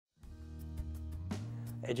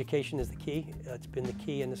Education is the key. It's been the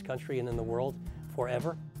key in this country and in the world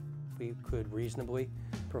forever. We could reasonably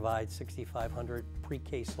provide 6,500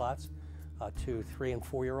 pre-K slots to 3- and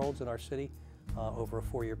 4-year-olds in our city over a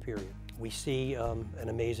 4-year period. We see an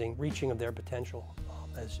amazing reaching of their potential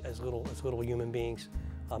as little human beings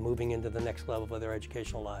moving into the next level of their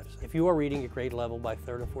educational lives. If you are reading at grade level by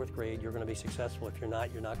 3rd and 4th grade, you're going to be successful. If you're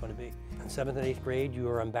not going to be. In 7th and 8th grade, you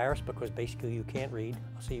are embarrassed because basically you can't read,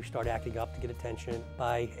 so you start acting up to get attention.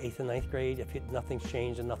 By 8th and 9th grade, if nothing's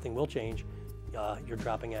changed and nothing will change, you're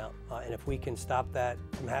dropping out. And if we can stop that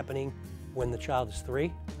from happening when the child is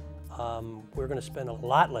 3, we're going to spend a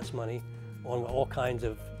lot less money on all kinds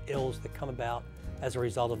of ills that come about as a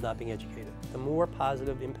result of not being educated. The more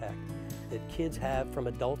positive impact that kids have from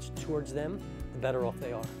adults towards them, the better off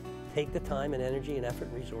they are. Take the time and energy and effort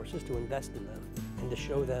and resources to invest in them and to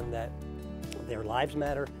show them that their lives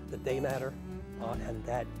matter, that they matter, and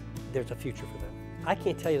that there's a future for them. I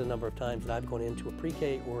can't tell you the number of times that I've gone into a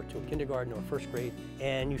pre-K or to a kindergarten or a 1st grade,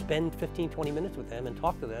 and you spend 15, 20 minutes with them and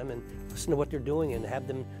talk to them and listen to what they're doing and have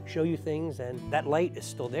them show you things, and that light is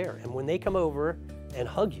still there. And when they come over and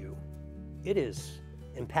hug you, it is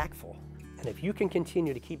impactful. And if you can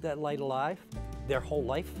continue to keep that light alive their whole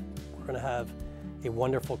life, we're going to have a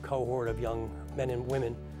wonderful cohort of young men and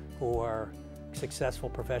women who are successful,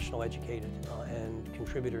 professional, educated, and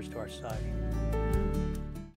contributors to our society.